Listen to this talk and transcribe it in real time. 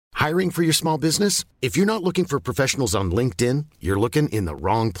Hiring for your small business? If you're not looking for professionals on LinkedIn, you're looking in the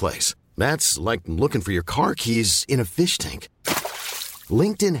wrong place. That's like looking for your car keys in a fish tank.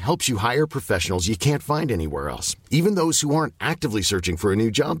 LinkedIn helps you hire professionals you can't find anywhere else, even those who aren't actively searching for a new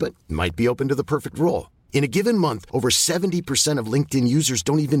job but might be open to the perfect role. In a given month, over 70% of LinkedIn users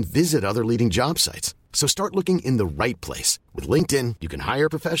don't even visit other leading job sites. So start looking in the right place. With LinkedIn, you can hire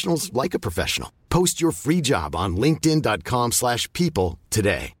professionals like a professional. Post your free job on linkedin.com/people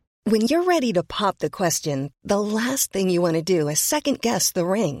today. When you're ready to pop the question, the last thing you want to do is second-guess the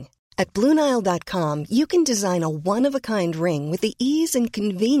ring. At BlueNile.com, you can design a one-of-a-kind ring with the ease and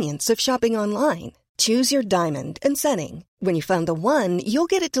convenience of shopping online. Choose your diamond and setting. When you find the one, you'll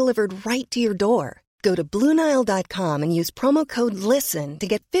get it delivered right to your door. Go to BlueNile.com and use promo code LISTEN to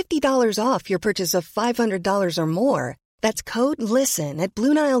get $50 off your purchase of $500 or more. That's code LISTEN at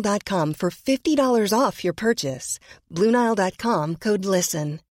BlueNile.com for $50 off your purchase. BlueNile.com, code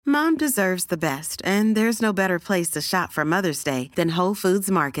LISTEN. Mom deserves the best, and there's no better place to shop for Mother's Day than Whole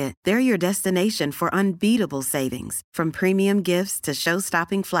Foods Market. They're your destination for unbeatable savings, from premium gifts to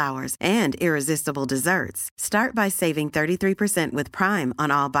show-stopping flowers and irresistible desserts. Start by saving 33% with Prime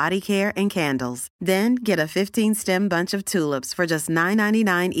on all body care and candles. Then get a 15-stem bunch of tulips for just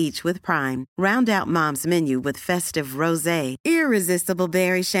 $9.99 each with Prime. Round out Mom's menu with festive rosé, irresistible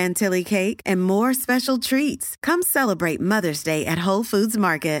berry chantilly cake, and more special treats. Come celebrate Mother's Day at Whole Foods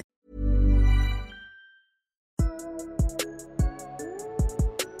Market.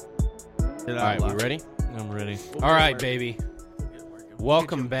 All right, we ready? I'm ready. All right, baby.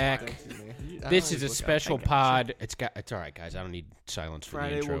 Welcome back. This is a special pod. It's all right, guys. I don't need silence for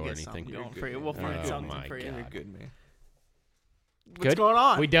the intro or anything. We'll find something for you. God. Good, man. Good? What's going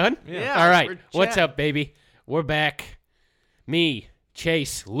on? We done? Yeah. All right. What's up, baby? We're back. Me,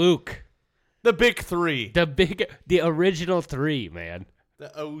 Chase, Luke. The big three. The original three, man.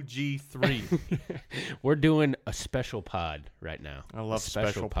 The OG three. We're doing a special pod right now. I love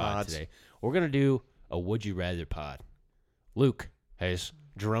special pods. Today. We're going to do a Would You Rather pod. Luke has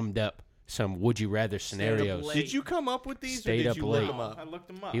drummed up some Would You Rather scenarios. Did you come up with these or did you late. look them up? I looked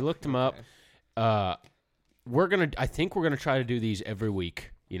them up. He looked them up. I think we're going to try to do these every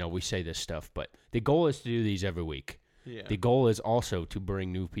week. You know, we say this stuff, but the goal is to do these every week. Yeah. The goal is also to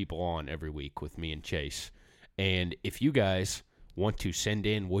bring new people on every week with me and Chase. And if you guys want to send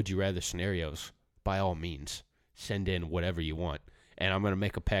in Would You Rather scenarios, by all means, send in whatever you want. And I'm going to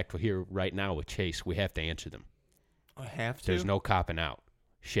make a pact here right now with Chase. We have to answer them. I have to? There's no copping out.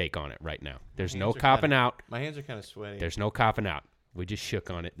 Shake on it right now. There's no copping out. My hands are kind of sweaty. There's no copping out. We just shook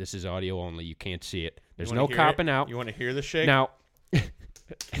on it. This is audio only. You can't see it. There's no hear copping it? out. You want to hear the shake? Now,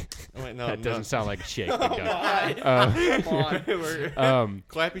 Wait, no, that doesn't sound like a shake. Come on.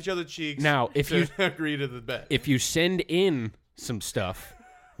 Clap each other cheeks. Now, if you agree to the bet. if you send in some stuff,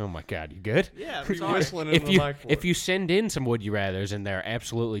 oh my God, you good? Yeah, You're whistling in the mic for If it. you send in some Would You Rathers and they're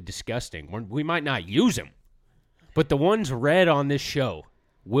absolutely disgusting, we might not use them, but the ones read on this show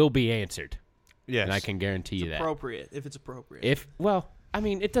will be answered. Yes. And I can guarantee you that. appropriate, if it's appropriate.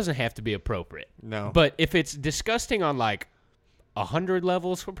 It doesn't have to be appropriate. No. But if it's disgusting on like 100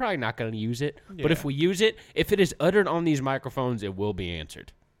 levels, we're probably not going to use it. Yeah. But if we use it, if it is uttered on these microphones, it will be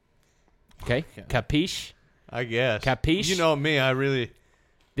answered. Okay? Capiche? I guess. Capiche? You know me. I'll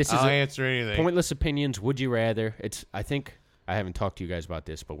answer anything. Pointless opinions. Would you rather? I think I haven't talked to you guys about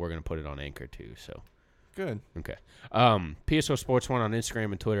this, but we're going to put it on Anchor too. So Good. okay. PSO Sports 1 on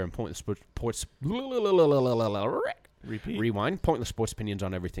Instagram and Twitter, and Pointless Sports. Repeat. Rewind. Pointless Sports opinions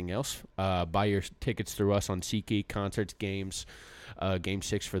on everything else. Buy your tickets through us on SeatGeek, concerts, games. Game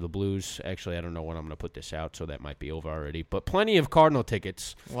 6 for the Blues. Actually, I don't know when I'm going to put this out, so that might be over already. But plenty of Cardinal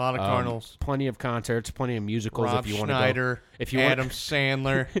tickets. A lot of Cardinals. Plenty of concerts. Plenty of musicals Rob if you want to go. Schneider, If you Adam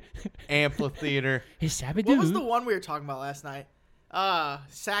Sandler, Amphitheater. What was the one we were talking about last night?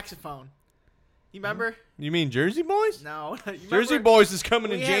 Saxophone. You remember? You mean Jersey Boys? No. You Jersey remember? Boys is coming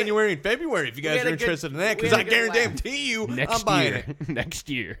in We had- January and February if you guys had are a good- interested in that, we because had I a good laugh. guarantee you I'm Next buying year. it. Next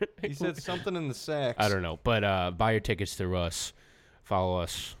year. He said something in the sax. I don't know. But buy your tickets through us. Follow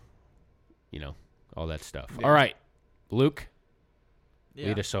us. You know, all that stuff. Yeah. All right. Luke, Yeah.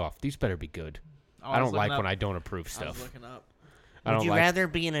 lead us off. These better be good. Oh, I was don't like looking when up- I don't approve I was stuff. looking up. I don't Would you like rather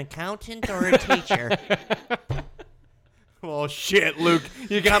be an accountant or a teacher? Oh, shit, Luke.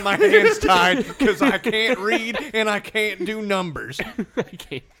 You got my hands tied because I can't read and I can't do numbers. I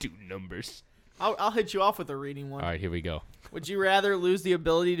can't do numbers. I'll hit you off with a reading one. All right, here we go. Would you rather lose the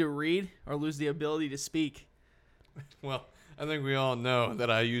ability to read or lose the ability to speak? Well, I think we all know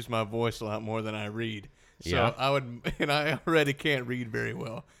that I use my voice a lot more than I read. So Yeah. I already can't read very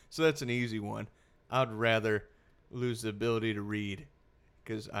well. So that's an easy one. I'd rather lose the ability to read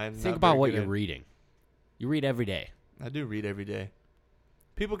because I'm Think not about very what good you're at- reading. You read every day. I do read every day.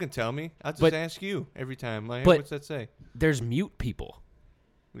 People can tell me. I'll just But- ask you every time. Like, hey, but- what's that say? There's mute people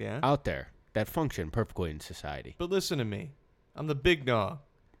Yeah. out there that function perfectly in society. But listen to me. I'm the big dog.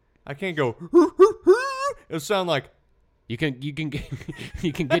 I can't go. It'll sound like. You can you can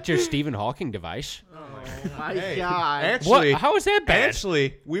get your Stephen Hawking device. Oh my Hey, God. actually, What? How is that bad?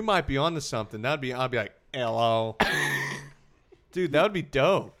 Actually, we might be onto something. I'd be like, hello. Dude, that would be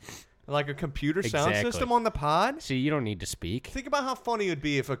dope. Like a computer sound Exactly. system on the pod? See, you don't need to speak. Think about how funny it would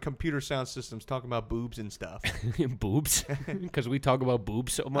be if a computer sound system's talking about boobs and stuff. Boobs, because we talk about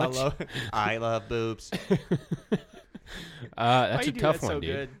boobs so much. I love boobs. That's you a do tough that one, so dude.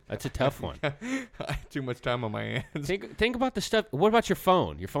 good? That's a tough one. I have too much time on my hands. Think about the stuff. What about your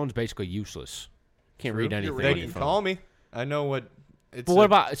phone? Your phone's basically useless. Can't read anything They on your can phone. call me. I know what. It's But what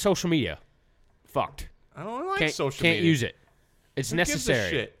about social media? Fucked. I don't like Can't social can't media. use it. It's Who gives a necessary.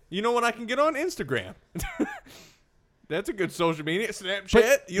 shit? You know what I can get on Instagram? That's a good social media.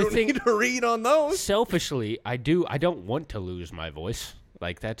 Snapchat. You the don't thing- need to read on those. Selfishly, I don't want to lose my voice.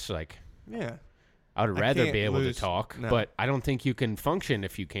 Like that's like Yeah. I would I rather can't be able lose- to talk, no. but I don't think you can function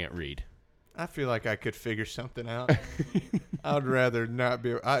if you can't read. I feel like I could figure something out. I would rather not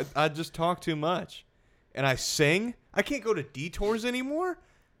be. I just talk too much, and I sing. I can't go to detours anymore,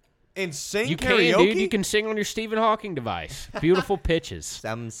 and sing You karaoke. can, dude. You can sing on your Stephen Hawking device. Beautiful pitches.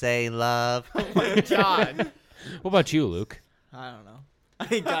 Some say love. God. What about you, Luke? I don't know. I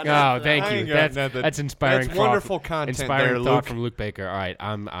ain't got Oh, nothing. thank I you. ain't got That's nothing. inspiring. That's thought wonderful from- content Inspiring there, thought Luke. from Luke Baker. All right,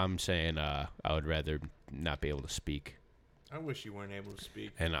 I'm saying I would rather not be able to speak, I wish you weren't able to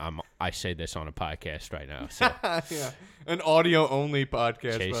speak. and I say this on a podcast right now. So Yeah, an audio only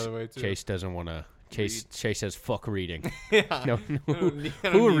podcast, Chase, by the way, too. Chase doesn't want to. Chase says fuck reading. Yeah. No, I don't need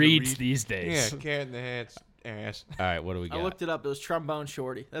who to reads read. these days? Yeah, cat in the hat's ass. All right, what do we got? I looked it up. It was Trombone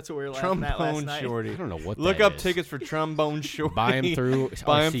Shorty. That's what we were laughing at last Trombone night. Shorty. I don't know what. Look that up is. tickets for Trombone Shorty. Buy 'em through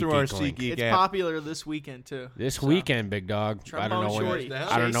Buy our 'em through our SeatGeek link. SeatGeek It's app. popular this weekend too. This So, weekend, big dog. I don't know Trombone when. Shorty.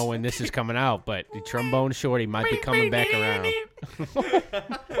 I don't know when this is coming out, but the Trombone Shorty might be coming back around.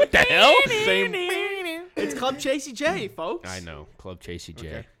 What the hell? It's Club Chasey J, folks. I know. Club Chasey J.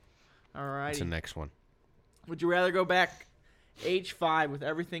 Okay. All That's the right. next one. Would you rather go back age 5 with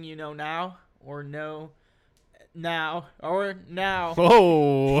everything you know now, or know now, or now?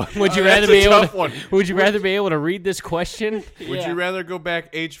 Oh, would you rather that's be a able? tough one. Would you rather be able to read this question? Would Yeah. you rather go back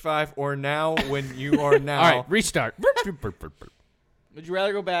age 5 or now when you are now? All right, restart. Would you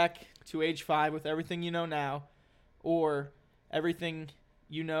rather go back to age 5 with everything you know now, or everything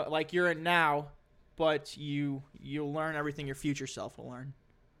you know, like you're in now, but you'll learn everything your future self will learn?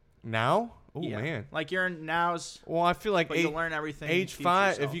 Now? Oh, Yeah. man. Like you're in now's, Well, I feel like but you'll learn everything. age future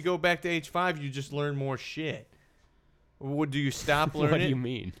 5, if self. you go back to age 5, you just learn more shit. Would do you stop learning? What do you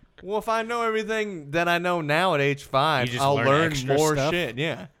mean? Well, if I know everything that I know now at age 5, You just I'll learn learn extra more stuff? shit.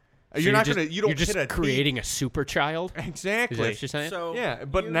 Yeah. So you're not just, gonna. You don't You're just hit a creating a super child. Peak. Is Exactly. that what you're saying? So Yeah,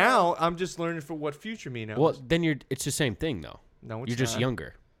 but you now know- I'm just learning for what future me knows. Well, then it's the same thing though. no, it's You're just not.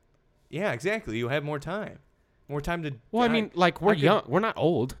 younger. Yeah, exactly. You have more time. More time to. Well, I mean, like we're I could- young. We're not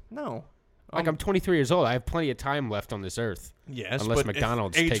old. No. Like I'm 23 years old. I have plenty of time left on this earth. Yes, unless but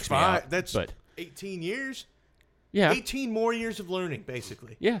McDonald's age takes me 5, out. That's But 18 years. yeah, 18 more years of learning,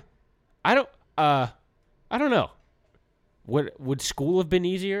 basically. yeah. I don't know. Would school have been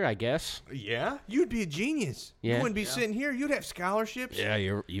easier? I guess. Yeah, you'd be a genius. Yeah. You wouldn't be sitting here. You'd have scholarships. Yeah,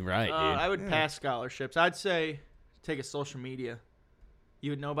 you're right, dude. I would pass scholarships. I'd say take a social media.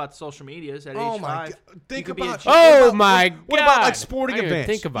 You would know about social medias at Oh age my 5. god! Think could be a about. genius. Oh what about- my What about God. like sporting I didn't even events?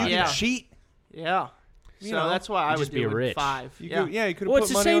 think about you that. could cheat. Yeah. You So know, that's why I you would just be do it rich. 5. You Yeah. could, yeah, you could have Well, put it's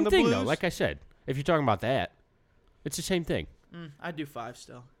the money on same the thing Blues. though. Like I said, if you're talking about that, it's the same thing. I'd do 5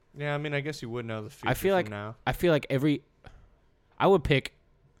 still. Yeah, I mean, I guess you would know the future. I feel from like now. I would pick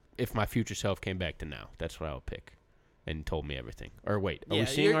if my future self came back to now. That's what I would pick, and told me everything. Or wait, are Yeah, we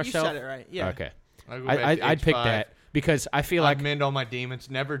seeing you ourselves? said it right. Yeah. Okay. I'd, go back to I'd age pick 5. that because I feel I'd like. mend all my demons.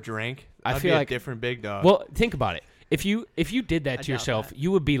 Never drank. I I'd feel be like- a different big dog. Well, think about it. If you did that I to doubt yourself, that.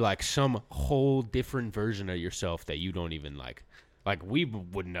 you would be like some whole different version of yourself that you don't even like. Like we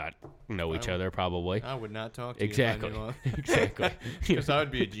would not know each other probably. I would not talk to Exactly. you. Exactly. Because I would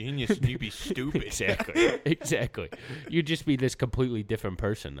be a genius and you'd be stupid. Exactly. Exactly. You'd just be this completely different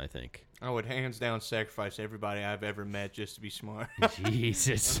person, I think. I would hands down sacrifice everybody I've ever met just to be smart.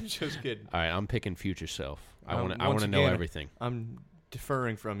 Jesus. I'm just kidding. All right, I'm picking future self. I want Once to know again, everything. I'm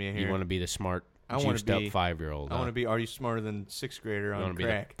deferring from you here. You want to be the smart, I wanna juiced up be- 5-year-old. I want to be. Are you smarter than 6th grader You on want to be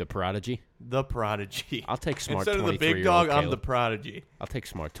crack? the prodigy? The prodigy. I'll take smart Instead of the 23-year-old big dog, I'm Caleb. the prodigy. I'll take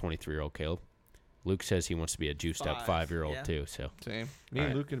smart 23-year-old Caleb. Luke says he wants to be a juiced up 5-year-old yeah. too. So, Same. Me All and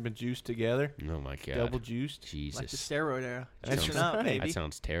right. Luke have been juiced together. oh my god, Double juiced. Jesus, Like the steroid era. That's Juicing right. up, baby. that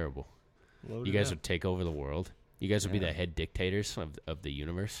sounds terrible. Loaded You guys up. would take over the world. You guys would be Yeah. the head dictators of the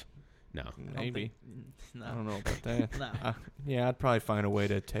universe. No, I don't Maybe. think- I No. don't know about that. No. Yeah, I'd probably find a way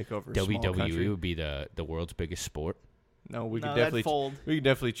to take over a small WWE country. would be the world's biggest sport. No, we No, could that'd definitely fold. we could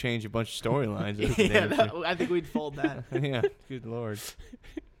definitely change a bunch of storylines. if we Yeah, needed that, to. I think we'd fold that. Yeah, good lord,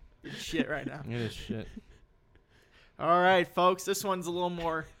 Shit right now. it is shit. All right, folks. This one's a little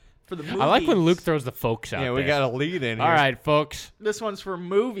more for the movies. I like when Luke throws the folks out Yeah, we there. got a lead in here. All right, folks. This one's for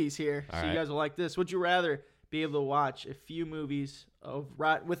movies here, All so right. you guys will like this. Would you rather be able to watch a few movies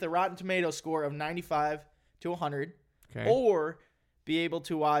with a Rotten Tomato score of 95 to 100, Okay. or be able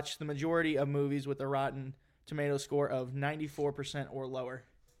to watch the majority of movies with a Rotten Tomato score of 94% or lower?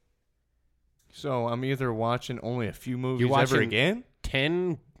 So I'm either watching only a few movies You're ever watching- again.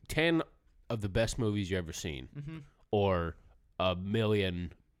 10 of the best movies you ever seen, Mm-hmm. or a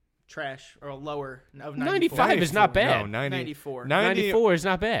million. Trash or lower of 95 is not bad. No, 90, 94. 94 is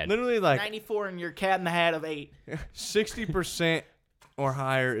not bad. Literally like 94 and your Cat in the Hat of 8. 60% or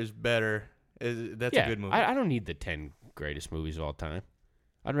higher is better. That's yeah, a good movie. I don't need the 10 greatest movies of all time.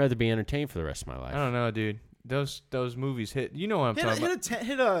 I'd rather be entertained for the rest of my life. I don't know, dude. Those movies hit. You know what I'm talking about.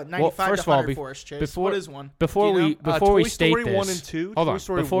 Hit a 95 first to of all, 100 for us, Chase. before- What is one? Before Do you we know? before we Toy state Story this, 1 and 2. hold Toy on.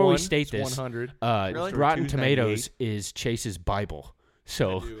 Story Before 1 we state is this, 100. Really? Story Rotten 2 is Tomatoes 98. is Chase's Bible.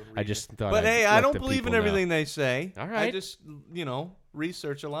 So I just thought. But I'd hey, I let don't the believe in people know. everything they say. All I right. just,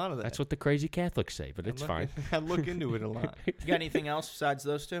 research a lot of that. That's what the crazy Catholics say, but it's fine. I look into it a lot. You got anything else besides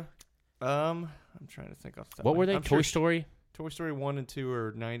those two? I'm trying to think off the top. What of my were they? I'm Toy sure Story? Toy Story 1 and 2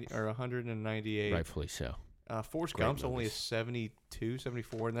 are 90 or 198. Rightfully so. Forrest Great Gump's only a movies. 72,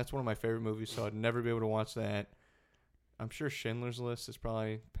 74, and that's one of my favorite movies, so I'd never be able to watch that. I'm sure Schindler's List is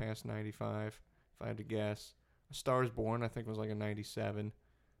probably past 95, if I had to guess. A Star is Born, I think, was like a 97.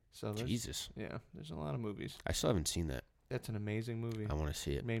 So there's, Jesus, yeah, there's a lot of movies. I still haven't seen that. That's an amazing movie. I want to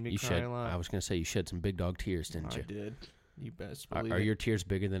see it. Made me you cry shed, a lot. I was gonna say you shed some big dog tears, didn't I you? did. You best Are, believe are it. your tears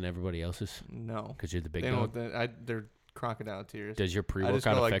bigger than everybody else's? No. Because you're the big They dog. don't. They're crocodile tears. Does your just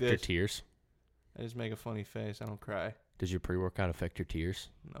pre-workout go like affect your this. tears? I just make a funny face. I don't cry. Does your pre-workout affect your tears?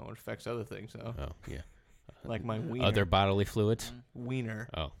 No, it affects other things, though. Oh, yeah. Like my wiener. Other bodily fluids? Wiener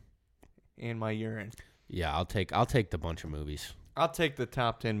Oh, and my urine. yeah. I'll take the bunch of movies. I'll take the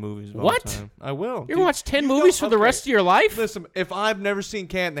top 10 movies of all What? time. I will. You Dude, watch 10 you know- movies for the okay. rest of your life? Listen, if I've never seen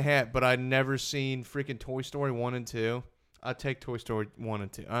Cat in the Hat, but I've never seen freaking Toy Story 1 and 2, I'd take Toy Story 1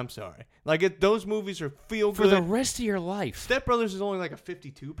 and 2. I'm sorry. Like, those movies are feel For good. the rest of your life? Step Brothers is only like a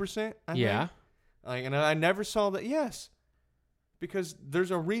 52%, I Yeah. think. Like, and I never saw that. Yes. Because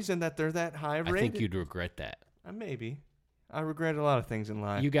there's a reason that they're that high rated. I think you'd regret that. Maybe. I regret a lot of things in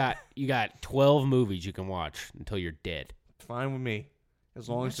life. You got 12 movies you can watch until you're dead. It's fine with me. As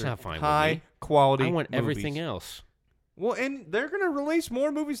long That's as they're not fine with high me. quality I want movies. everything else. Well, and they're going to release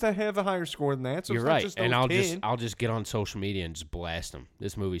more movies that have a higher score than that. So You're it's not right, just and those 10. I'll just get on social media and just blast them.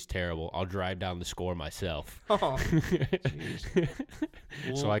 This movie's terrible. I'll drive down the score myself, Oh, jeez.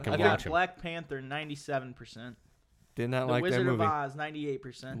 so I can I watch got them. Black Panther 97%. Did not The like Wizard that of movie. Oz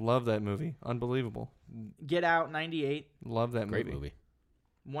 98%. Love that movie. Unbelievable. Get Out 98. Love that Great movie. movie.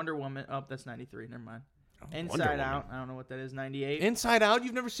 Wonder Woman. Oh, that's 93. Never mind. Wonder Inside Out. Woman. I don't know what that is. 98. Inside Out.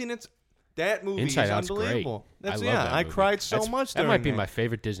 You've never seen it? That movie Inside is Out's unbelievable. great. That's I love that I movie. cried so That's- much. That during might be my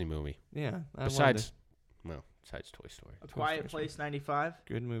favorite Disney movie. Yeah. I loved Besides, it. well, besides Toy Story. A Quiet Story. Place 95.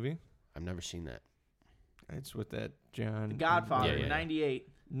 Good movie. I've never seen that. It's with that John. The Godfather Yeah. 98.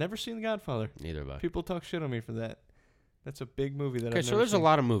 Never seen The Godfather. Neither have I. People talk shit on me for that. That's a big movie that Okay, I've so never there's a seen.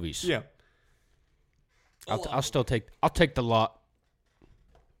 lot of movies. Yeah. I'll still take. I'll take the lot.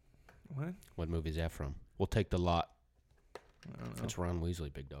 What? What movie is that from? We'll take the lot. I don't know. That's Ron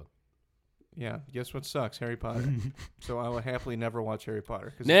Weasley, big dog. Yeah. Guess what sucks? Harry Potter. So I will happily never watch Harry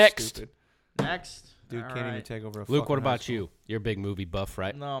Potter. 'Cause Next. It's stupid. Next. Dude All can't even right. take over a Luke, what fucking high about school. you? You're a big movie buff,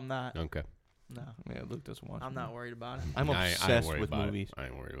 right? No, I'm not. Okay. No. Yeah, Luke doesn't watch. I'm them. not worried about it. I'm I ain't obsessed worried with about it. movies. I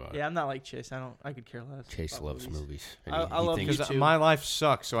ain't worried about Yeah, I'm not like Chase. I could care less. it. Chase about loves movies. And I love thinks, YouTube. Because my life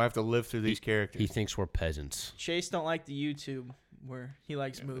sucks, so I have to live through these characters. he thinks we're peasants. Chase don't like the YouTube where he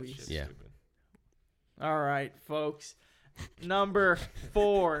likes movies. Yeah. All right, folks. Number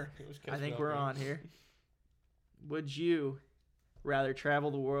 4. I think we're on here. Would you rather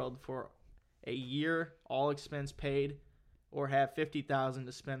travel the world for a year, all expense paid, or have $50,000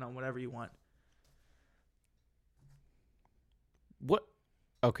 to spend on whatever you want? What?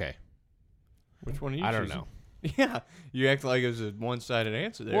 Okay. Which one are you I don't choosing? know. Yeah, you act like it was a one-sided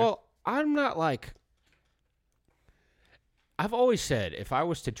answer there. Well, I'm not like. I've always said if I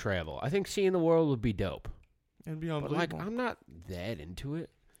was to travel, I think seeing the world would be dope. It'd be But unbelievable. like, I'm not that into it.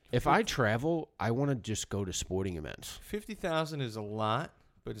 If I travel, I want to just go to sporting events. 50,000 is a lot,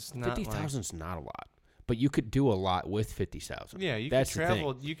 but it's not. 50,000's not a lot, but you could do a lot with 50,000. Yeah, you That's could the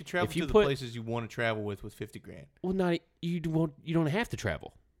travel. thing. You could travel If you to the put- places you want to travel with 50 grand. Well, not you won't. You don't have to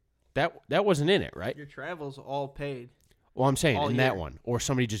travel. That wasn't in it, right? Your travel's all paid. Well, I'm saying all in that year. one, or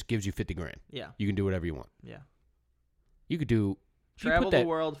somebody just gives you 50 grand. Yeah. You can do whatever you want. Yeah. You could do if you Travel put the that-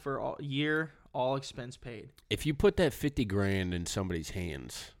 world for all year, all expense paid. If you put that 50 grand in somebody's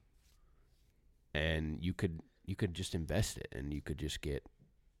hands, and you could just invest it, and you could just get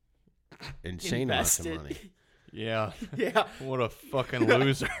insane amounts of Invest money. it. Yeah. Yeah. What a fucking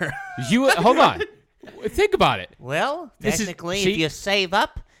loser. You hold on, think about it. Well, This is- technically, see- if you save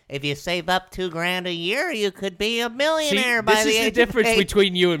up $2 grand a year, you could be a See, millionaire by this the is age the difference of 8.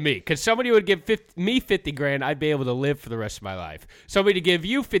 between you and me. Because somebody would give me 50 grand, I'd be able to live for the rest of my life. Somebody to give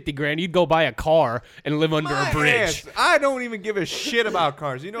you 50 grand, you'd go buy a car and live under My a bridge. ass. I don't even give a shit about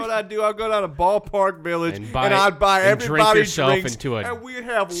cars. You know what I'd do? I'd go down to Ballpark Village And and, buy- I'd buy and drink everybody yourself drinks, into a and we'd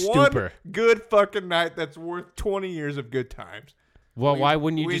have stupor. one good fucking night that's worth 20 years of good times. Well, why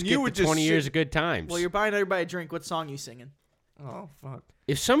wouldn't you when just you get would the just 20 years sit- of good times? Well, you're buying everybody a drink. What song you singing? Oh fuck.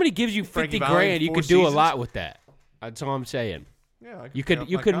 If somebody gives you 50 Frankie Valli grand, and you Four could do a Seasons? lot with that. That's all I'm saying. Yeah, I You pay could off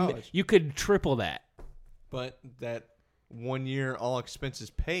you my could college. you could triple that. But that 1 year all expenses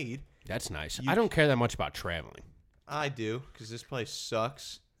paid, That's nice. You- I don't care that much about traveling. I do because this place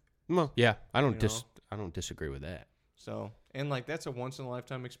sucks. Well, yeah, I don't You know? I don't disagree with that. So and like that's a once in a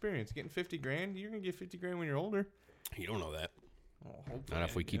lifetime experience. Getting 50 grand, you're gonna get 50 grand when you're older. You don't know that. Oh, hopefully Not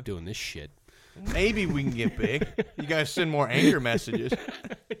if I we do. keep doing this shit. Maybe we can get big. You guys send more anchor messages.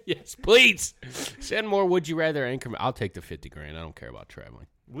 Yes, please. Send more would you rather anchor. I'll take the 50 grand. I don't care about traveling.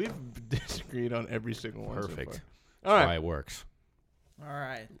 We've disagreed on every single one. Perfect. So far. That's All why right, it works. All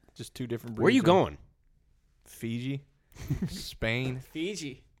right. just two different. Where are you breeds of- going? Fiji, Spain.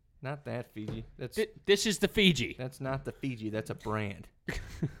 Fiji. Not that Fiji. That's This is the Fiji. that's not the Fiji. That's a brand.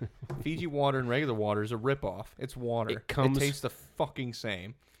 Fiji water and regular water is a ripoff. It's water. It comes- tastes the fucking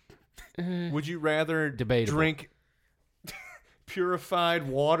same. Would you rather Debatable. drink purified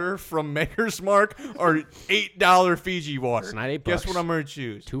water from Maker's Mark or $8 Fiji water? It's not $8. Guess what I'm gonna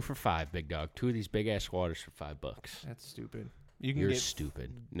choose? 2 for $5, big dog. 2 of these big ass waters for $5. That's stupid. You can You're get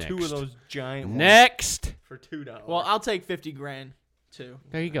stupid. Next. 2 of those giant ones Next. for $2. Well, I'll take 50 grand too.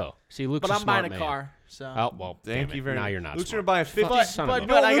 There you go. See, Luke's But a I'm smart buying a man. car. So. Oh well. Thank damn you it. very Now much. you're not. Luke's smart. gonna buy a 50. but son of a-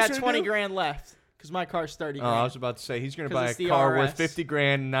 but I Luke's got gonna 20 do? grand left because my car's 30 Oh, grand. I was about to say he's gonna 'Cause buy it's a the car worth RS. 50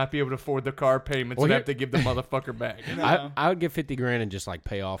 grand and not be able to afford the car payments Well, and here- have to give the motherfucker back. I would get 50 grand and just like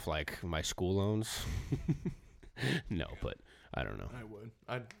pay off like my school loans. No, but I don't know. I would.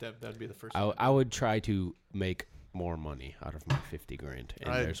 That'd be the first. I would try to make more money out of my 50 grand, and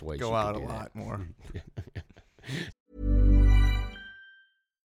I'd there's ways go you out can a do lot more.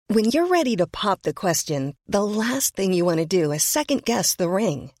 When you're ready to pop the question, the last thing you want to do is second-guess the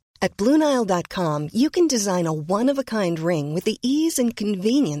ring. At BlueNile.com, you can design a one-of-a-kind ring with the ease and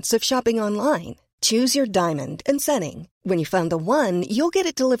convenience of shopping online. Choose your diamond and setting. When you find the one, you'll get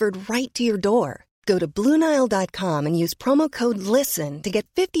it delivered right to your door. Go to BlueNile.com and use promo code LISTEN to get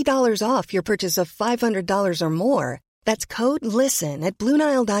 $50 off your purchase of $500 or more. That's code LISTEN at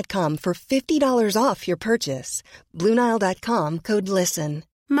BlueNile.com for $50 off your purchase. BlueNile.com, code LISTEN.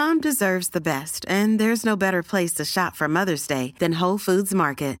 Mom deserves the best, and there's no better place to shop for Mother's Day than Whole Foods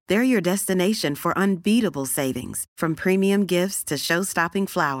Market. They're your destination for unbeatable savings, from premium gifts to show-stopping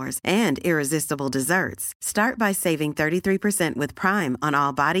flowers and irresistible desserts. Start by saving 33% with Prime on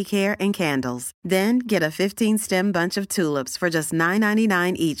all body care and candles. Then get a 15-stem bunch of tulips for just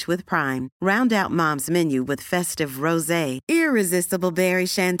 $9.99 each with Prime. Round out Mom's menu with festive rosé, irresistible berry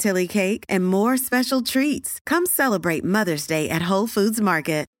chantilly cake, and more special treats. Come celebrate Mother's Day at Whole Foods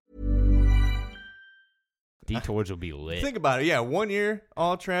Market. Detours will be lit. Think about it. Yeah, 1 year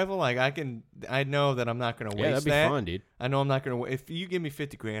all travel. Like I know that I'm not gonna waste Yeah, that'd be that. fun, dude. I know I'm not gonna. If you give me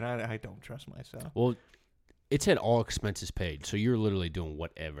 50 grand, I don't trust myself. Well, it said all expenses paid, so you're literally doing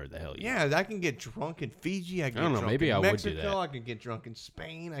whatever the hell you want. Yeah, I can get drunk in Fiji. I can I don't get know, drunk maybe in I would do Mexico. that. I can get drunk in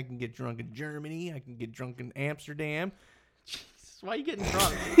Spain. I can get drunk in Germany. I can get drunk in Amsterdam. Why are you getting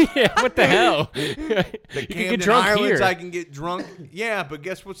drunk? Yeah, what the hell? The You can Camden get drunk Islands, here. I can get drunk. Yeah, but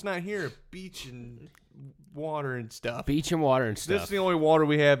guess what's not here? Beach and water and stuff. Beach and water and This stuff. is the only water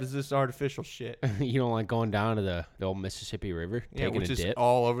we have is this artificial shit. You don't like going down to the old Mississippi River, Yeah, taking which a is dip?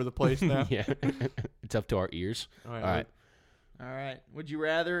 all over the place now. Yeah, it's up to our ears. All All right. All right. Would you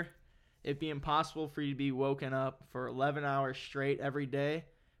rather it be impossible for you to be woken up for 11 hours straight every day,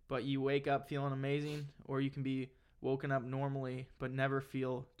 but you wake up feeling amazing, or you can be woken up normally, but never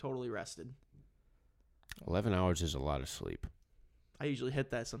feel totally rested. 11 hours is a lot of sleep. I usually hit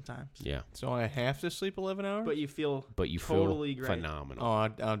that sometimes. Yeah. So I have to sleep 11 hours? But you feel But you totally feel great. phenomenal. Oh,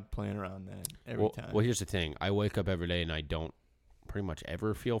 I'd plan around that every time. Well, here's the thing. I wake up every day and I don't pretty much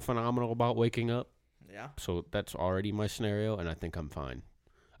ever feel phenomenal about waking up. Yeah. So that's already my scenario, and I think I'm fine.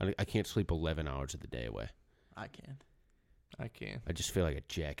 I can't sleep 11 hours of the day away. I can. I can. I just feel like a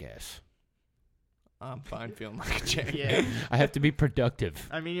jackass. I'm fine feeling like a jack. Yeah. I have to be productive.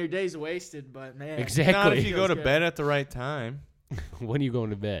 I mean, your day's wasted, but man. Exactly. Not if you go to Feels good. bed at the right time. When are you going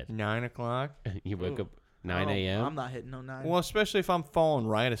to bed? 9 o'clock. You wake Ooh. up 9 Oh, a.m.? I'm not hitting no 9. Well, especially if I'm falling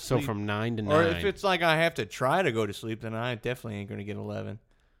right So asleep. from 9 to 9. Or if it's like I have to try to go to sleep, then I definitely ain't going to get 11.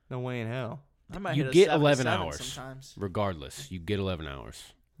 No way in hell. I might you hit a get 7 to 11 7 hours. sometimes. Regardless, you get 11 hours.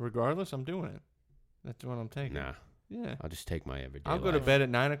 Regardless, I'm doing it. That's what I'm taking. Nah, Yeah. I'll just take my everyday I'll go to life. bed at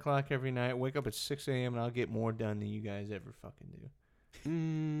 9 o'clock every night, wake up at 6 a.m., and I'll get more done than you guys ever fucking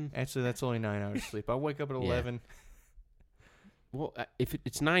do. Actually, that's only 9 hours sleep. I wake up at Yeah. 11. Well, if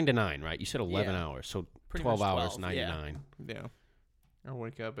it's 9 to 9, right? You said 11 Yeah. hours, so Pretty 12 much hours, 12, 9 yeah. to 9. Yeah. I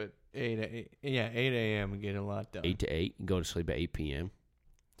wake up at 8 a.m. and get a lot done. 8 to 8, you go to sleep at 8 p.m.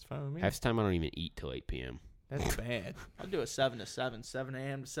 It's fine with me. Half the time I don't even eat till 8 p.m. That's bad. I'll do a 7 to 7, 7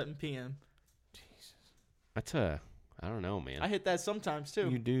 a.m. to 7 p.m. That's I don't know, man. I hit that sometimes, too.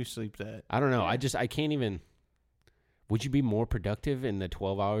 You do sleep that. I don't know. I can't even. Would you be more productive in the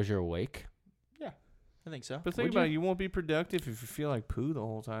 12 hours you're awake? I think so. But think Would about you? it, you won't be productive if you feel like poo the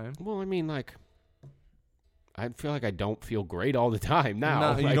whole time. Well, I mean, like, I feel like I don't feel great all the time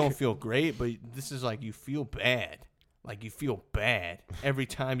now. No, you Like, don't feel great, but this is like you feel bad. Like you feel bad every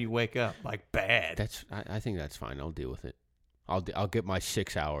time you wake up. Like bad. I think that's fine. I'll deal with it. I'll get my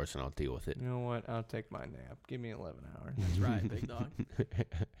 6 hours and I'll deal with it. You know what? I'll take my nap. Give me 11 hours. That's right, big dog.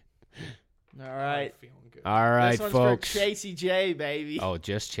 All right. Feeling good. All right, this one's folks. for Chasey J, baby. Oh,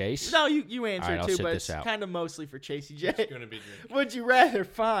 just Chase? No, you answer All right, I'll too, sit but this it's out. kind of mostly for Chasey J. It's gonna be good. Would you rather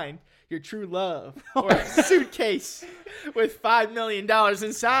find your true love or a suitcase with $5 million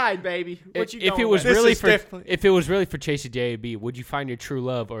inside, baby? What you if going it was with? really is for definitely- if it was really for Chasey JB, would you find your true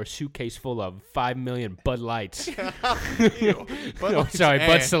love or a suitcase full of 5 million Bud Lights? Ew. Bud Oh, Light's sorry, Bud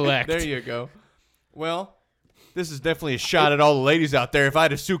and- Select. There you go. Well, this is definitely a shot at all the ladies out there. If I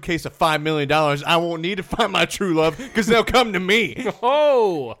had a suitcase of $5 million, I won't need to find my true love because they'll come to me.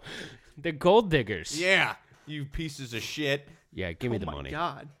 Oh, the gold diggers. Yeah, you pieces of shit. Yeah, give me Oh the my money.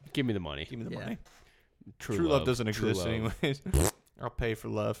 God. Give me the money. Give me the Yeah. money. True, True love doesn't True exist love. anyways. I'll pay for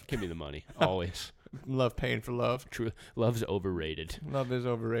love. Give me the money. Always. Love paying for love. True love's overrated. Love is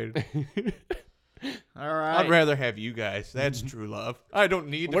overrated. All right. I'd rather have you guys. That's true love. I don't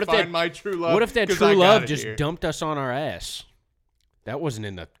need What to if that- find my true love. What if that 'cause true I got love it just here. dumped us on our ass? That wasn't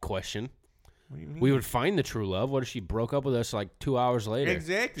in the question. What do you mean? We would find the true love. What if she broke up with us like 2 hours later?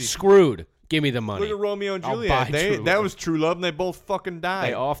 Exactly. Screwed. Give me the money. Look at Romeo and I'll Juliet. buy true That love. was true love, and they both fucking died.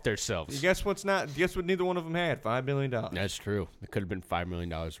 They off themselves. Guess what's not? Guess what? Neither one of them had $5 million. That's true. It could have been $5 million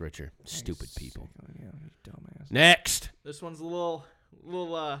richer. Stupid people. Yeah, you dumbass. Next. This one's a little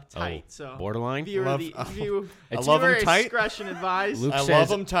tight. So Borderline. viewer, Love- viewer I love 'em tight. discretion advised. Luke I says, love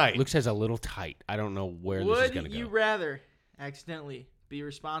them tight. Luke says a little tight. I don't know where this is Would going to you go. rather accidentally be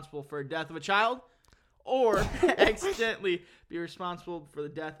responsible for the death of a child or accidentally be responsible for the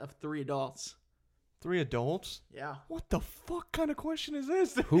death of 3 adults? 3 adults? Yeah. What the fuck kind of question is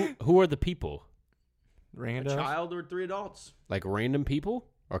this? Who are the people? A Random. child or 3 adults? Like random people?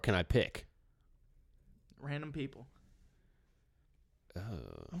 Or can I pick? Random people.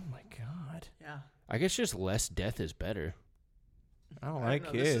 Oh my god. Yeah. I guess just less death is better. I don't I like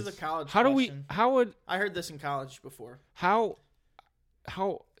don't know, This is kids. a college How do we? question. How would? I heard this in college before. How?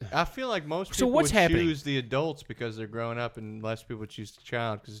 I feel like most So people what's would happening? choose the adults because they're growing up, and less people choose the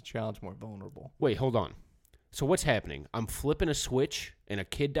child because the child's more vulnerable. Wait, hold on. So what's happening? I'm flipping a switch and a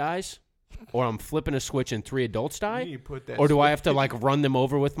kid dies, or I'm flipping a switch and 3 adults You die, need to put that or do I switch- have to like run them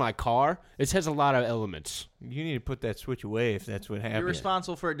over with my car? It has a lot of elements. You need to put that switch away if that's what You're happens.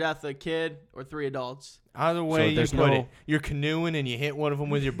 responsible for the death of a kid or 3 adults. Either way you there's put no- it, you're canoeing and you hit one of them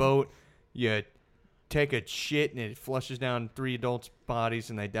with your boat. You take a shit and it flushes down 3 adults' bodies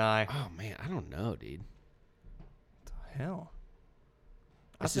and they die. Oh man, I don't know, dude. Hell.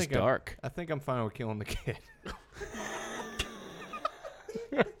 This is think I'm- dark. I think I'm fine with killing the kid.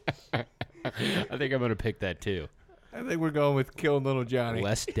 I think I'm gonna pick that too. I think we're going with killing little Johnny.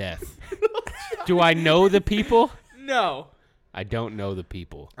 Less death. Do I know the people? No. I don't know the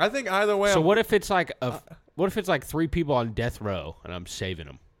people. I think either way. So I'm- what if it's like what if it's like 3 people on death row and I'm saving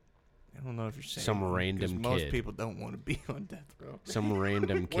them? I don't know if you're saying Some that, 'cause random most kid. people don't want to be on death row. Some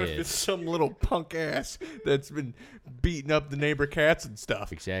random What if kid. it's some little punk ass that's been beating up the neighbor cats and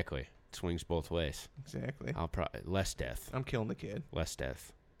stuff? Exactly. It swings both ways. Exactly. I'll probably less death. I'm killing the kid. Less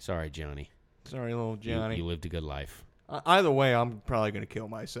death. Sorry, Johnny. Sorry, little Johnny. You lived a good life. Either way, I'm probably going to kill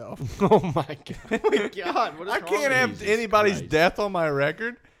myself. Oh my god. Oh my God, what is I wrong can't with have Jesus anybody's Christ. death on my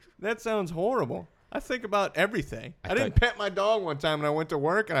record. That sounds horrible. I think about everything. I I didn't pet my dog one time and I went to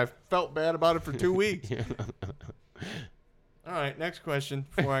work and I felt bad about it for 2 weeks. All right, next question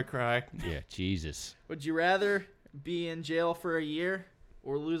before I cry. Yeah, Jesus. Would you rather be in jail for a year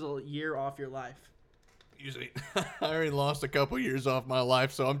or lose a year off your life? Usually, I already lost a couple years off my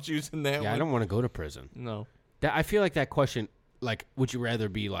life, so I'm choosing that Yeah, one. I don't want to go to prison. No. I feel like that question, like, would you rather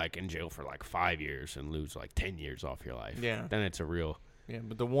be like in jail for like 5 years and lose like 10 years off your life? Yeah. Then it's a real. Yeah,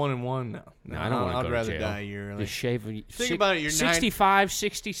 but the 1 and 1, no. No, I don't want to I'd go rather to jail. die a year early. Just shave. Think about it, you're 65,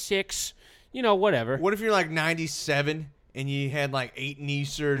 66. You know, whatever. What if you're like 97 and you had like 8 knee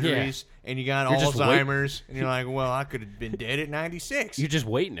surgeries and you got You're just Alzheimer's and you're like, well, I could have been dead at 96. You're just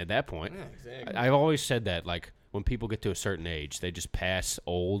waiting at that point. Yeah, exactly. I've always said that, like, when people get to a certain age, they just pass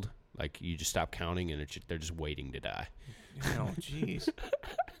old. Like, you just stop counting, and they're just waiting to die. Oh, jeez.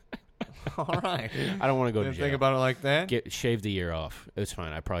 All right. I don't want to go to Didn't jail. think about it like that? Shave the year off. It's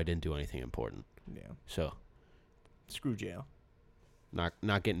fine. I probably didn't do anything important. Yeah. So, Screw jail. not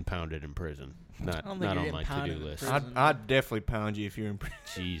getting pounded in prison. Not don't think not you're on my getting pounded to-do in list. prison. I'd definitely pound you if you're in prison.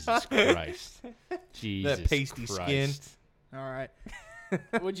 Jesus Christ. Jesus pasty Christ. skin. All right.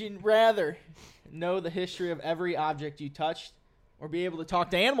 Would you rather know the history of every object you touched or be able to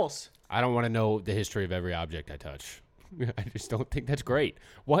talk to animals? I don't want to know the history of every object I touch. I just don't think that's great.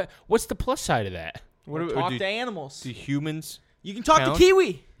 What's the plus side of that? What do, Talk do, to animals. do humans? You can talk count? to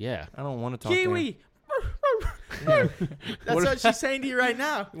Kiwi. Yeah. I don't want to talk to Kiwi. That's what she's saying to you right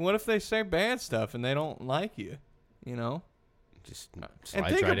now. them. What if they say bad stuff and they don't like you? You know? Just And slides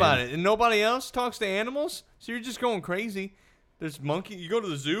think right about in. it. And nobody else talks to animals? So you're just going crazy. There's monkey. You go to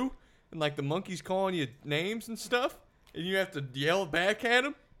the zoo and like the monkey's calling you names and stuff, and you have to yell back at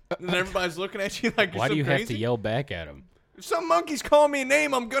them. And then everybody's looking at you like you're Why so do you crazy. have to yell back at him? If some monkey's calling me a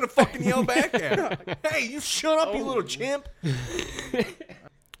name, I'm gonna fucking yell back at him. Hey, you shut up, you little chimp.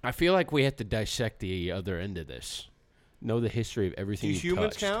 I feel like we have to dissect the other end of this. Know the history of Do everything you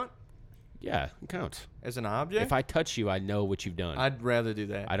humans touched. count Yeah, it counts. as an object? If I touch you, I know what you've done. I'd rather do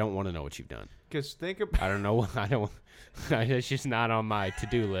that. I don't want to know what you've done. Because think about. I don't know. I don't. It's just not on my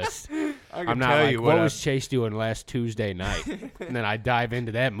to-do list. I can I'm not tell like, you what I- was Chase doing last Tuesday night? And then I dive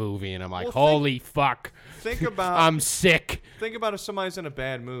into that movie, and I'm like, Well, holy fuck, Think about. I'm sick. Think about if somebody's in a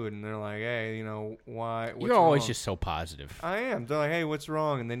bad mood and they're like, "Hey, you know why?" What's You're always wrong? just so positive. I am. They're like, "Hey, what's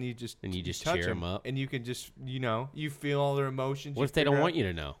wrong?" And then you just touch cheer 'em up. and you can just you feel all their emotions. What if they don't want you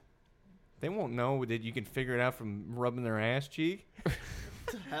to know? They won't know that you can figure it out from rubbing their ass cheek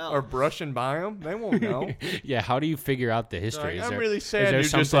Hell. or brushing by them. They won't know. Yeah, how do you figure out the They're history? like, Is I'm there- really is sad. there You're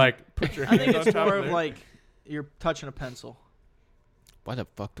just something- like put your I hand think on it's top more of of there. like you're touching a pencil. Why the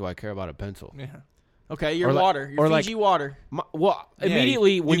fuck do I care about a pencil? Yeah. Okay, your Or like- water, your or like- Fiji water. Well, Yeah,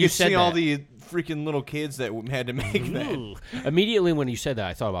 immediately when you could said see that, all the freaking little kids that had to make that. Ooh. Immediately when you said that,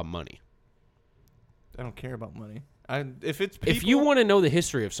 I thought about money. I don't care about money. If it's people, If you want to know the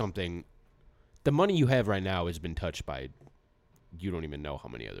history of something, the money you have right now has been touched by you don't even know how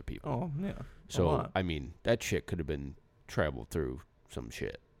many other people. oh yeah. a So, lot. I mean, that shit could have been traveled through some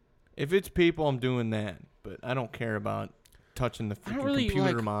shit. If it's people, I'm doing that, but I don't care about touching the I don't freaking really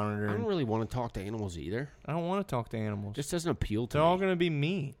computer like- monitor. I don't really want to talk to animals either. I don't want to talk to animals. This doesn't appeal to They're all me. gonna be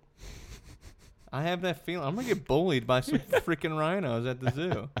me. I have that feeling. I'm gonna get bullied by some freaking rhinos at the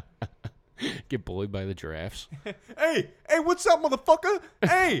zoo. Get bullied by the giraffes. Hey, what's up, motherfucker?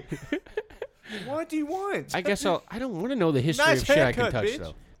 Hey, what do you want? I guess I don't want to know the history Nice of shit I can haircut, touch, bitch.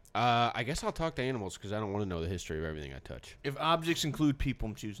 though. I guess I'll talk to animals because I don't want to know the history of everything I touch. If objects include people,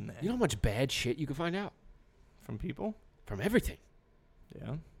 I'm choosing that. You know how much bad shit you can find out From people? from everything.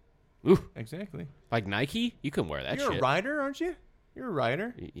 Yeah, Ooh, exactly. like Nike, you can wear that You're shit. a writer, aren't you? You're a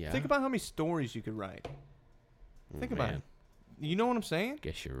writer. Yeah. Think about how many stories you could write. Think about man. it. You know what I'm saying?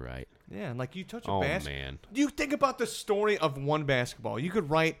 Guess you're right. Yeah, like you touch a Oh basket. man. You think about the story of one basketball. You could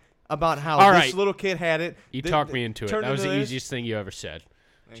write about how All this right. little kid had it. You talked me into it. turned That was the this. easiest thing you ever said.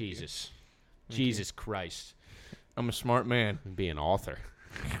 Thank you. Jesus. Jesus Christ. I'm a smart man. Be an author,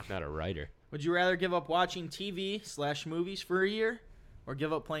 not a writer. Would you rather give up watching TV/movies for a year or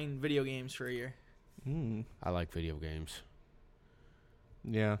give up playing video games for a year? I like video games.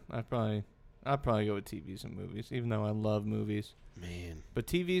 Yeah, I'd probably go with TVs and movies, even though I love movies. Man. But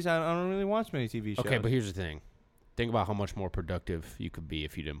TVs, I don't really watch many TV shows. Okay, but here's the thing. Think about how much more productive you could be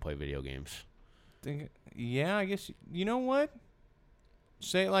if you didn't play video games. Yeah, I guess. You know what?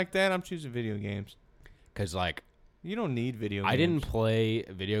 Say it like that. I'm choosing video games. Because, like, You don't need video games. I didn't play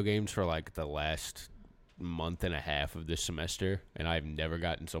video games for, like, the last month and a half of this semester, and I've never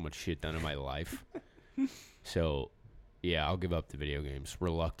gotten so much shit done in my life. So, yeah, I'll give up the video games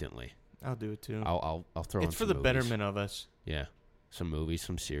reluctantly. I'll do it too. I'll throw in It's for some the movies. betterment of us. Yeah. Some movies,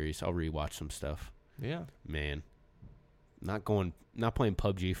 some series. I'll rewatch some stuff. Yeah. Man. Not playing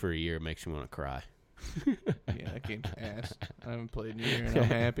PUBG for a year makes me want to cry. Yeah, that game's ass. I haven't played in a year, and I'm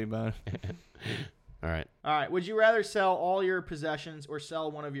happy about it. All right. All right. Would you rather sell all your possessions or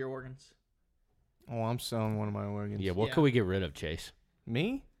sell one of your organs? Oh, I'm selling one of my organs. Yeah, what Yeah. could we get rid of, Chase?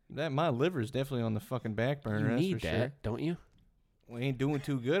 Me? My liver's definitely on the fucking back burner. You that's need for that, sure. don't you? We ain't doing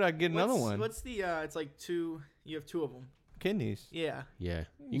too good. I get another one. What's the? It's like two. You have two of them. Kidneys. Yeah. Yeah.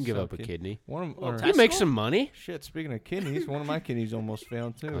 You can give Sell up a kidney. One of Well, them. You make some money. Shit. Speaking of kidneys, one of my kidneys almost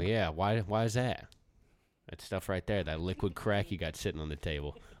failed too. Oh, yeah. Why is that? That stuff right there, that liquid crack you got sitting on the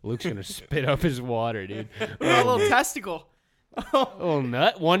table. Luke's going to spit up his water, dude. A little testicle. Oh,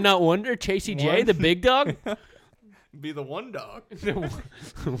 nut. One nut wonder. Chasey J, One. the big dog. Be the one dog. The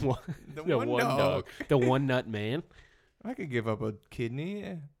one one dog. dog. The one nut man. I could give up a kidney.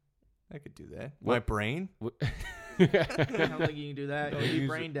 Yeah. I could do that. My What? brain. I don't think you can do that. You'll be use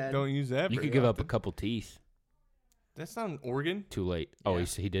brain it- dead. Don't use that. You very could give up a often. couple teeth. That's not an organ. Too late. Oh, Yeah.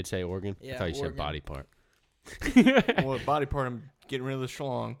 he did say organ? I Yeah, thought you said organ. body part. Well, body part. I'm getting rid of the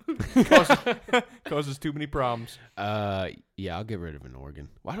schlong. Causes too many problems. Yeah, I'll get rid of an organ.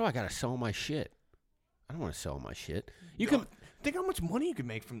 Why do I got to sell my shit? I don't want to sell my shit. You can. Think how much money you could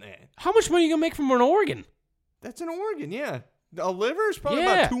make from that. How much money you gonna make from an organ? That's an organ, yeah. A liver is probably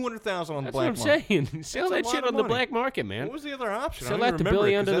Yeah. about 200,000 on the That's black what I'm market. saying. Sell That's a that lot shit of on the money. black market, man. What was the other option? Sell I that don't to even remember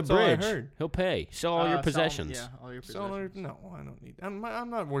Billy it, under 'cause the that's all I bridge. heard. He'll pay. Sell all your Sell 'em, possessions. Yeah, all your Sell possessions. it- no, I don't need. I'm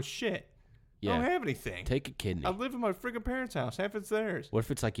not worth shit. I Yeah. don't have anything. Take a kidney. I live in my friggin' parents' house. Half it's theirs. What if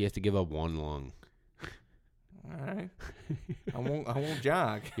it's like you have to give up one lung? All right. I won't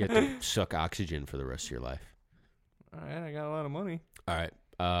jog. You have to suck oxygen for the rest of your life. All right. I got a lot of money. All right.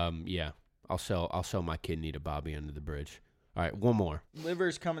 Yeah. I'll sell my kidney to Bobby under the bridge. All right, one more.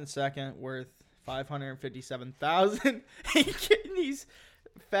 Liver's coming second, worth $557,000. And kidneys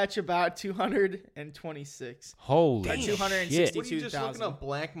fetch about 226. Holy Damn. shit. 260. What are you just looking 62,000. up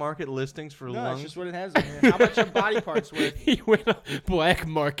black market listings for No, lungs? it's just what it has on here. How much are body parts worth? He went on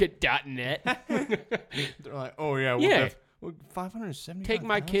blackmarket.net. They're like, oh yeah, Yeah. 570. Take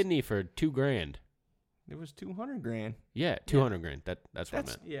my kidney for $2,000. It was 200 grand. Yeah, 200 grand. That's what I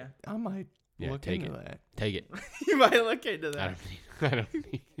That's- meant. Yeah. I might Yeah, look take into it. that. Take it. You might look into I that. don't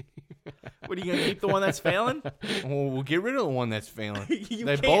need. What, are you going to keep the one that's failing? Well, we'll get rid of the one that's failing. You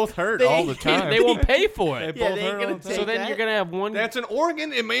They can't- both hurt they- all the time. They won't pay for They it. Yeah, both they ain't hurt gonna all the take time. So then that. you're gonna have one. That's an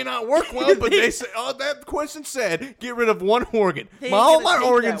organ. It may not work well, but they say, oh, that question said, get rid of one organ. They ain't All gonna my take that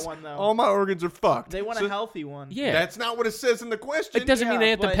organs, one, though. all my organs are fucked. They want So a healthy one. Yeah, That's not what it says in the question. it doesn't mean yeah, they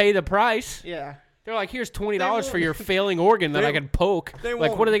have to but- pay the price. Yeah. They're like, here's $20 for won't- your failing organ that they- I can poke. they Like,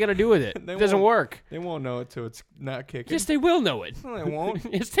 won't- what are they gonna do with it? they It doesn't won't- work. They won't know it till it's not kicking. Yes, they will know it. No, they won't.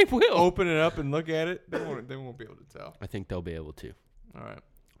 Yes, they will. Open it up and look at it. They won't be able to tell. I think they'll be able to All right.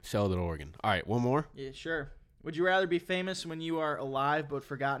 sell the organ. All right, one more. Yeah, sure. Would you rather be famous when you are alive but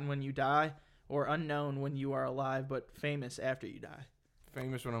forgotten when you die, or unknown when you are alive but famous after you die?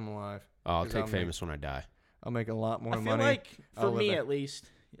 Famous when I'm alive. Oh, I'll 'Cause take I'll famous when I die. I'll make a lot more I feel money. like, for I'll live me it. at least,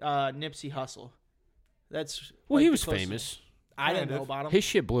 Nipsey Hussle. That's Well, like he the was closest- famous. I didn't Kind know of. about him His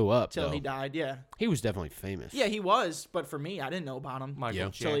shit blew up till though. he died. Yeah, He was definitely famous. yeah, he was. But for me, I didn't know about him Michael Yeah.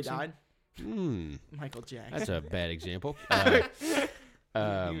 Jackson. till he died. Hmm. Michael Jackson. That's a bad example. He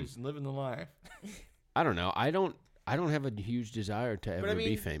Um, was living the life. I don't know. I don't have a huge desire to ever I be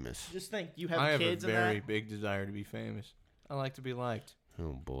mean, famous. Just think, you have I have kids a and very that. big desire to be famous. I like to be liked.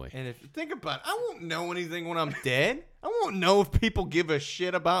 Oh boy. And if think about it, I won't know anything when I'm dead. I won't know if people give a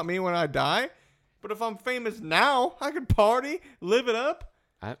shit about me when I die. But if I'm famous now, I could party, live it up.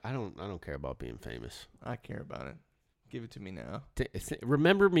 I don't care about being famous. I care about it. Give it to me now.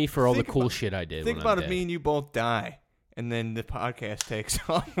 Remember me for all the Think cool about- shit I did. Think when about I'm if dead. me and you both die, and then the podcast takes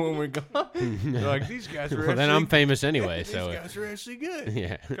off when we're gone. You're like, these guys are Well, then actually- I'm famous anyway. These So guys are actually good.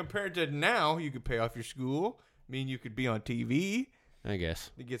 yeah, Compared to now, you could pay off your school. I mean, you could be on TV I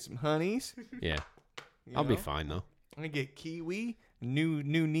guess. to get some honeys. Yeah, you I'll be know? fine though. I'm gonna get kiwi, new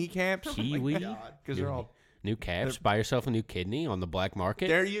kneecaps. Kiwi, Because they're all. new caps. Buy yourself a new kidney on the black market.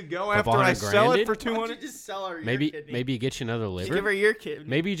 There you go. For After I 100 sell it grand, for Why don't you 200. just sell her your maybe kidney? you get you another Just give her liver. your kidney.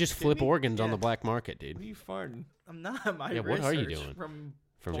 Maybe you just flip Kidney? organs on Yeah. the black market, What dude. are you farting? I'm not. My Yeah, what are you research doing? From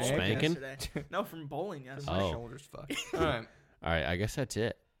From Bowling spanking? yesterday. No, from bowling yesterday. My Oh. shoulders fucked. All right. All right, I guess that's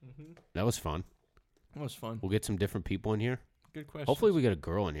it. That was fun. That was fun. We'll get some different people in here. Good question. Hopefully we get a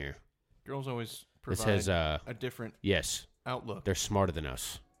girl in here. Girls always This provide has, a different yes, outlook. they're smarter than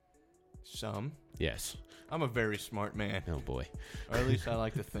us. Some. Yes. I'm a very smart man. Oh, boy. Or at least I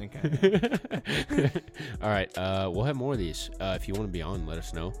like to think I am. All right, we'll have more of these. If you want to be on, let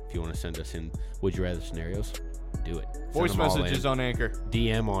us know. If you want to send us in Would You Rather scenarios, do it. Send Voice them all messages in. on Anchor.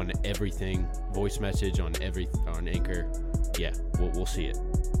 DM on everything. Voice message on on Anchor. Yeah, we'll see it.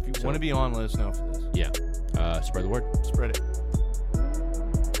 If you want to be on, let us know for this. Yeah. Spread the word. Spread it.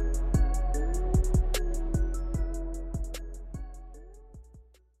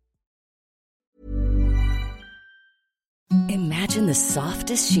 Imagine the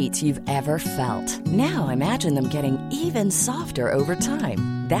softest sheets you've ever felt. Now imagine them getting even softer over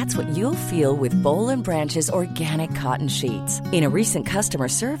time. That's what you'll feel with Boll & Branch's organic cotton sheets. In a recent customer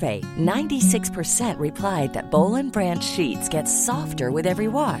survey, 96% replied that Boll & Branch sheets get softer with every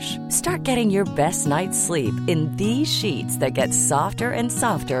wash. Start getting your best night's sleep in these sheets that get softer and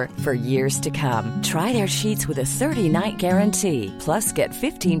softer for years to come. Try their sheets with a 30-night guarantee. Plus, get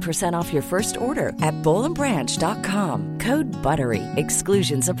 15% off your first order at bollandbranch.com. Code BUTTERY.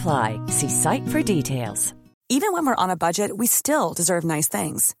 Exclusions apply. See site for details. Even when we're on a budget, we still deserve nice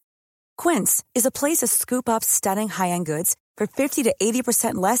things. Quince is a place to scoop up stunning high-end goods for 50 to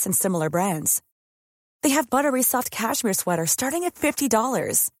 80% less than similar brands. They have buttery soft cashmere sweaters starting at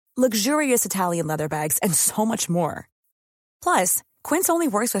 $50, luxurious Italian leather bags, and so much more. Plus, Quince only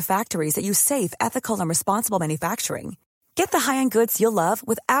works with factories that use safe, ethical, and responsible manufacturing. Get the high-end goods you'll love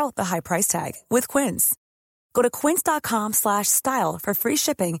without the high price tag with Quince. Go to quince.com/style for free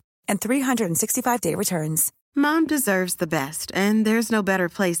shipping and 365-day returns. Mom deserves the best, and there's no better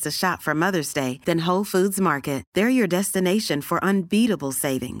place to shop for Mother's Day than Whole Foods Market. They're your destination for unbeatable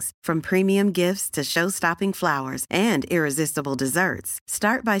savings, from premium gifts to show-stopping flowers and irresistible desserts.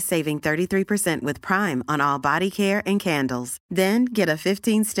 Start by saving 33% with Prime on all body care and candles. Then get a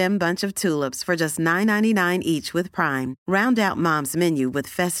 15-stem bunch of tulips for just $9.99 each with Prime. Round out Mom's menu with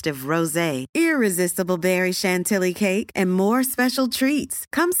festive rosé, irresistible berry chantilly cake, and more special treats.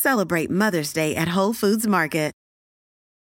 Come celebrate Mother's Day at Whole Foods Market.